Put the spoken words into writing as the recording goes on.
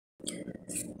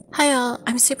Hi all,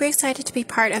 I'm super excited to be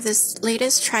part of this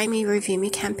latest Try Me Review Me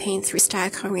campaign through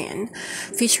StyleKorean,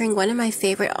 featuring one of my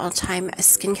favorite all-time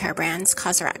skincare brands,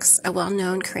 COSRX, a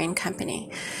well-known Korean company.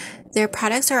 Their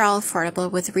products are all affordable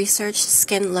with researched,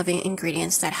 skin-loving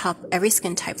ingredients that help every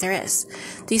skin type there is.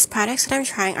 These products that I'm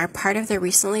trying are part of their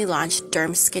recently launched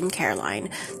DermSkincare Line.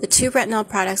 The two retinol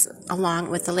products, along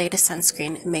with the latest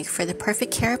sunscreen, make for the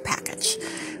perfect care package.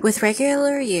 With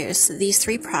regular use, these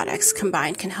three products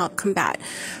combined can help combat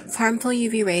harmful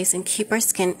UV rays and keep our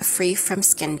skin free from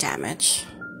skin damage.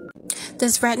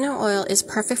 This retinol oil is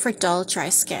perfect for dull, dry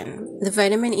skin. The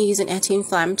vitamin E is an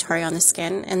anti-inflammatory on the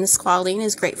skin, and the squalene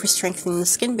is great for strengthening the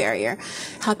skin barrier,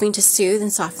 helping to soothe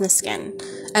and soften the skin.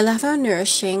 I love how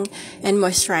nourishing and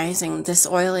moisturizing this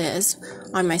oil is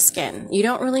on my skin. You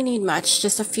don't really need much,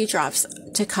 just a few drops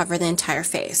to cover the entire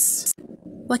face.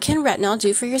 What can retinol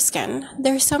do for your skin?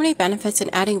 There are so many benefits in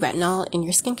adding retinol in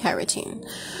your skincare routine.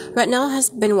 Retinol has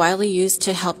been widely used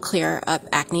to help clear up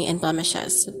acne and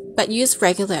blemishes, but used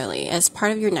regularly as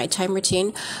part of your nighttime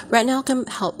routine, retinol can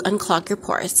help unclog your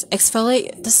pores,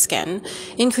 exfoliate the skin,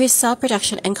 increase cell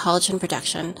production and collagen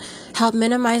production, help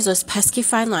minimize those pesky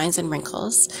fine lines and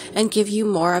wrinkles, and give you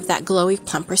more of that glowy,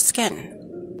 plumper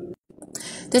skin.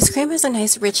 This cream has a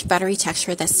nice, rich, buttery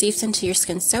texture that seeps into your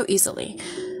skin so easily.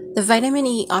 The vitamin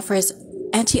E offers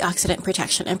antioxidant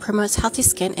protection and promotes healthy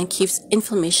skin and keeps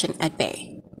inflammation at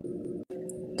bay.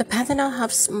 The panthenol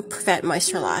helps prevent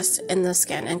moisture loss in the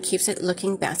skin and keeps it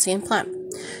looking bouncy and plump.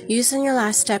 Used in your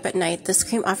last step at night, this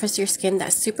cream offers your skin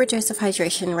that super dose of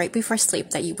hydration right before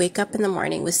sleep that you wake up in the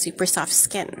morning with super soft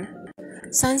skin.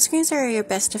 Sunscreens are your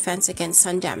best defense against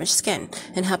sun-damaged skin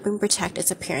and helping protect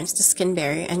its appearance, the skin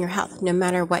barrier, and your health, no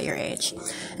matter what your age.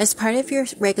 As part of your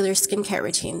regular skincare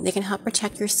routine, they can help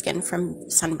protect your skin from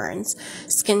sunburns,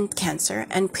 skin cancer,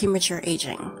 and premature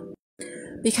aging.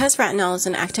 Because retinol is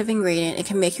an active ingredient, it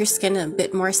can make your skin a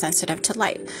bit more sensitive to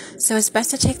light, so it's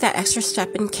best to take that extra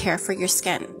step in care for your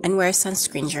skin and wear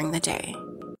sunscreen during the day.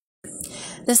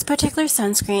 This particular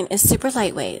sunscreen is super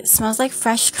lightweight, smells like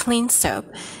fresh, clean soap,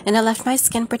 and it left my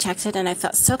skin protected, and I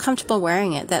felt so comfortable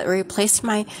wearing it that I replaced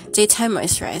my daytime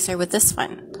moisturizer with this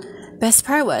one. Best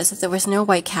part was that there was no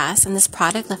white cast, and this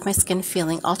product left my skin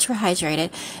feeling ultra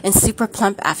hydrated and super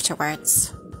plump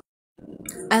afterwards.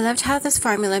 I loved how this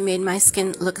formula made my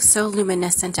skin look so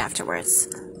luminescent afterwards.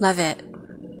 Love it.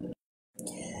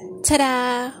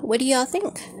 Ta-da! What do y'all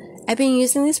think? I've been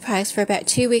using these products for about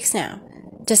 2 weeks now.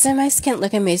 Doesn't my skin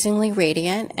look amazingly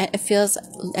radiant, and it feels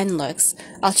and looks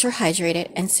ultra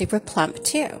hydrated and super plump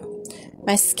too?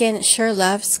 My skin sure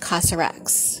loves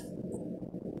COSRX.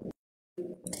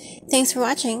 Thanks for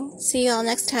watching. See you all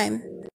next time.